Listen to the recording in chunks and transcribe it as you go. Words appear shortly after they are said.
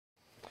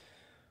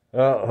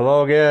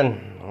Hello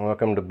again.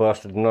 Welcome to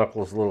Busted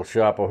Knuckles' Little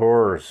Shop of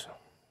Horrors.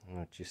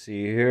 What you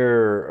see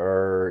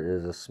here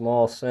is a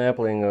small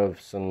sampling of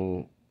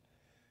some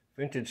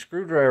vintage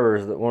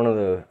screwdrivers that one of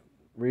the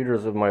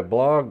readers of my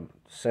blog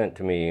sent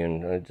to me,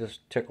 and I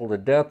just tickled to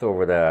death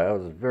over that. That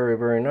was very,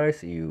 very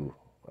nice of you.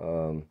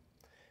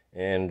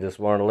 And just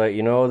wanted to let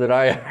you know that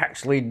I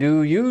actually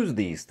do use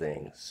these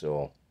things.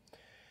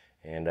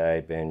 And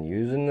I've been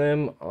using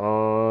them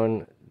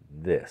on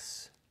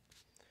this.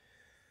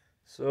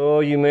 So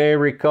you may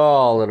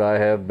recall that I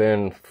have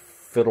been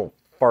fiddle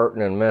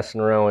farting and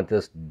messing around with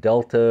this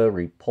Delta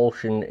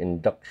Repulsion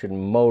induction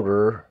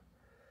motor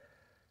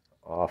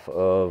off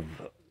of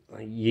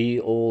a ye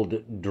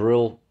old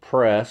drill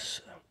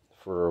press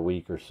for a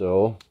week or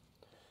so.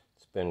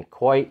 It's been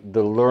quite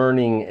the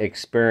learning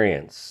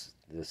experience,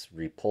 this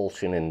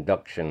Repulsion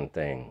induction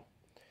thing.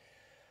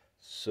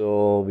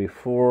 So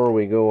before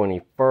we go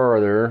any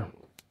further,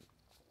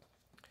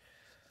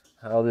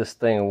 how this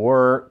thing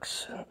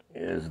works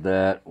is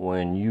that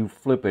when you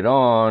flip it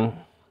on,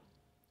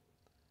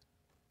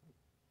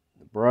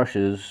 the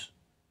brushes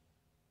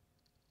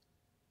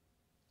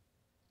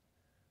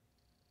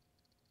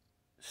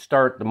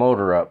start the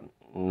motor up,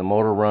 and the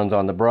motor runs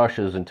on the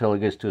brushes until it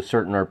gets to a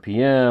certain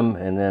RPM,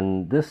 and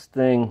then this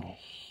thing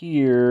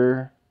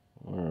here,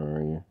 where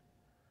are you,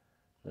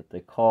 that they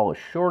call a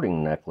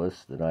shorting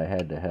necklace, that I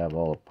had to have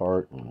all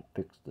apart and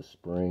fix the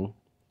spring.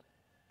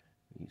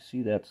 You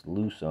see that's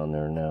loose on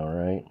there now,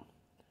 right?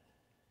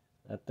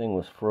 That thing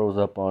was froze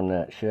up on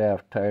that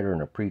shaft tighter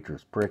than a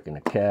preacher's prick in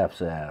a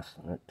calf's ass.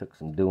 And it took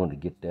some doing to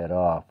get that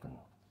off and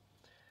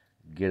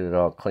get it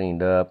all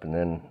cleaned up. And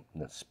then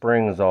the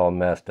spring's all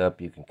messed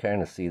up. You can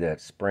kind of see that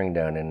spring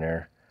down in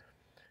there.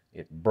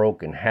 It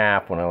broke in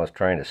half when I was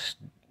trying to,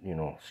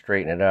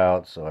 straighten it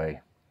out. So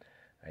I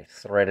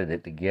threaded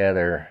it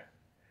together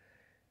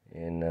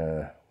and,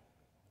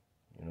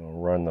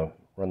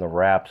 run the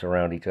wraps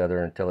around each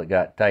other until it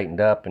got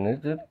tightened up, and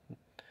it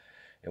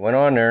went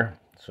on there.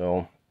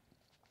 So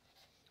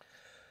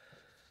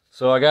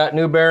I got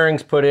new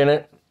bearings put in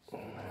it,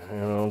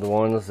 the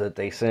ones that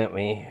they sent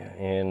me,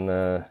 and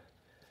I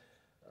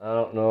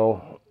don't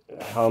know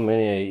how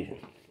many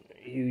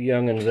of you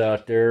youngins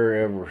out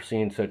there ever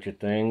seen such a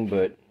thing,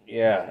 but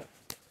yeah,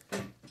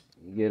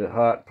 you get a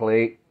hot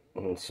plate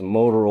and some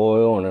motor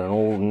oil and an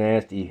old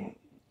nasty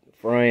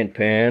frying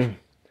pan,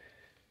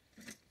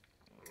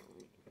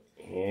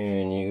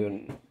 and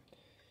you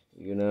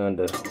go down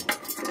to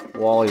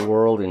Wally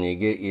World and you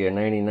get you a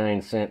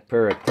 99-cent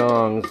pair of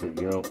tongs that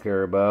you don't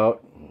care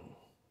about.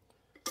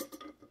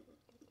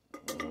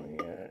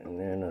 And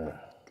then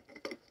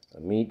a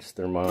Meats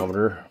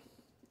thermometer.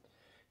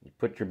 You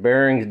put your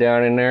bearings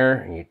down in there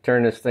and you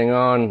turn this thing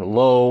on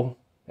low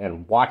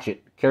and watch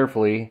it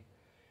carefully.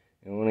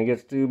 And when it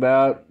gets to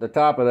about the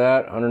top of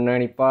that,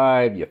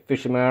 195, you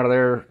fish them out of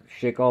there,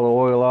 shake all the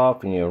oil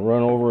off, and you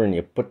run over and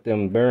you put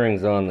them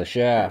bearings on the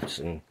shafts.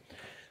 And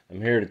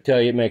I'm here to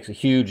tell you it makes a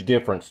huge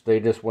difference.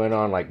 They just went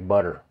on like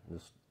butter.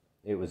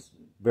 It was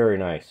very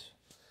nice.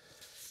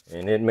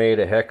 And it made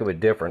a heck of a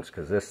difference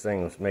because this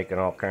thing was making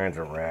all kinds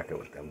of racket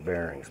with them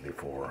bearings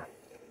before.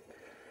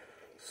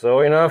 So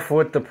enough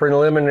with the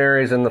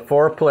preliminaries and the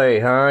foreplay,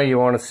 huh? You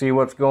want to see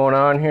what's going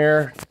on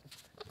here?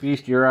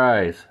 Feast your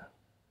eyes.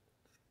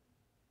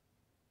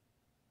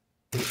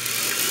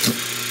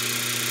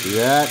 See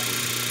that?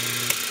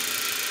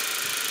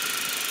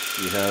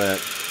 See how the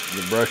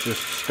brushes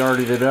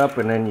started it up,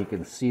 and then you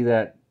can see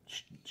that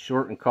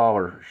shortened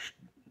collar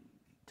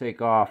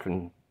take off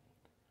and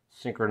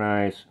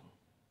synchronize.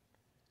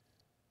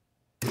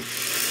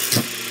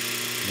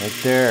 Right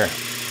there.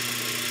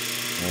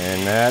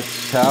 And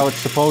that's how it's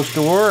supposed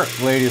to work,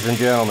 ladies and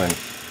gentlemen.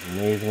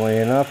 Amazingly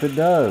enough, it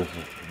does.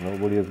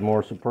 Nobody is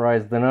more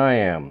surprised than I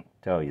am, to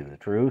tell you the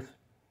truth.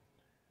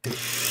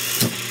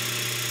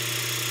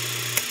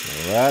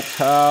 So that's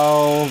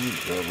how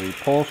the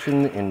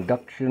Repulsion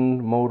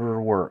induction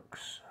motor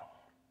works.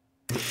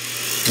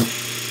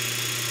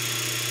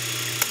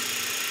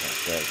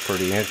 That's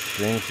pretty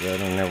interesting, because I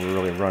don't never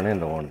really run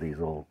into one of these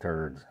old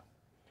turds.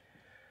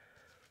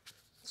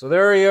 So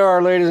there you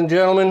are, ladies and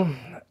gentlemen.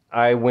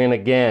 I win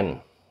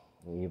again.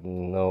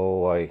 Even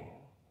though I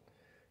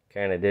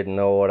kind of didn't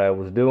know what I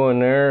was doing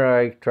there,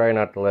 I try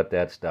not to let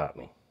that stop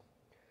me.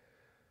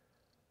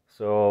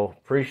 So,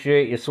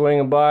 appreciate you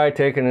swinging by,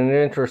 taking an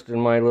interest in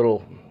my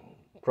little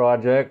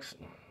projects.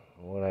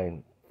 When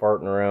I'm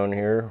farting around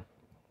here,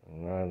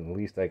 at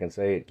least I can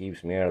say it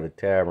keeps me out of the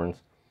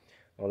taverns.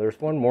 Well,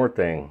 there's one more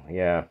thing,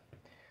 yeah.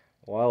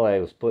 While I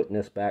was putting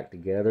this back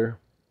together,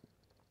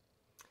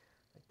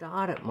 I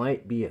thought it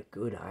might be a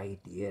good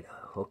idea to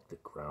hook the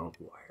ground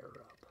wire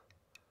up.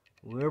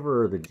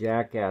 Whoever the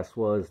jackass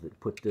was that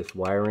put this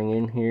wiring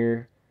in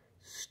here,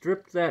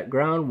 stripped that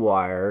ground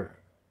wire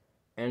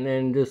and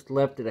then just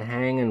left it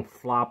hanging,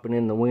 flopping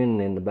in the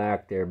wind in the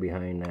back there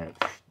behind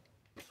that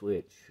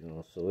switch.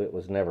 So it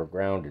was never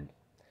grounded.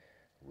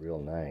 Real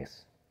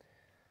nice.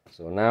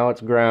 So now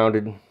it's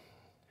grounded.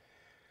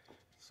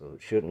 So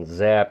it shouldn't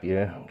zap you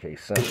in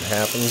case something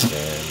happens.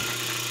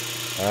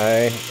 And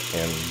I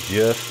am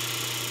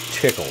just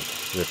tickled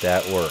that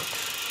that works.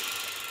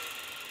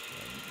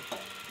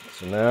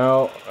 So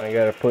now I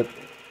gotta put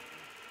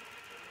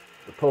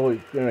the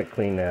pulley, gonna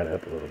clean that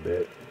up a little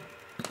bit.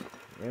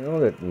 You know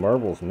that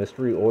Marvel's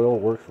Mystery Oil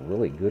works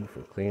really good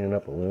for cleaning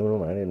up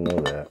aluminum? I didn't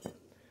know that.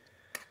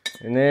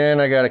 And then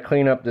I gotta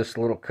clean up this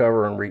little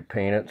cover and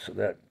repaint it so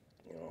that,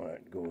 you know,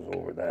 that goes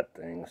over that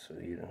thing so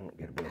you don't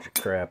get a bunch of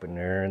crap in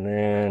there. And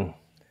then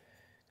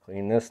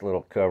clean this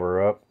little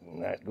cover up,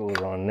 and that goes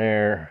on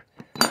there.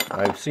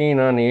 I've seen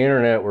on the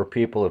internet where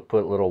people have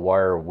put little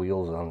wire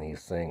wheels on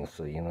these things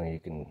so, you know, you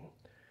can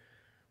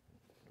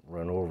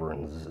run over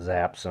and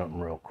zap something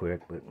real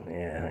quick, but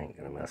yeah, I ain't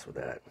gonna mess with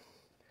that.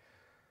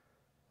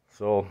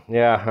 So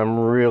yeah, I'm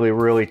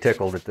really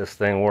tickled that this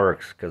thing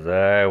works, because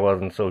I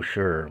wasn't so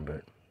sure,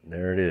 but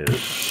there it is.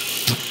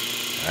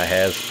 I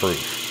has proof.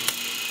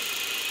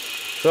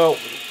 So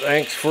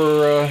thanks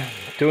for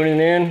tuning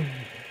in,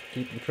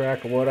 keeping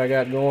track of what I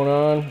got going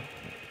on.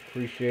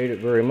 Appreciate it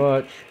very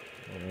much.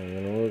 And,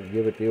 you know,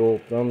 give it the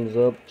old thumbs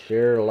up,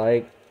 share,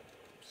 like,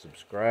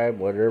 subscribe,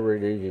 whatever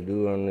it is you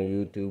do on the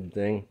YouTube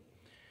thing.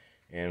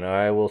 And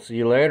I will see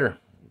you later.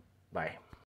 Bye.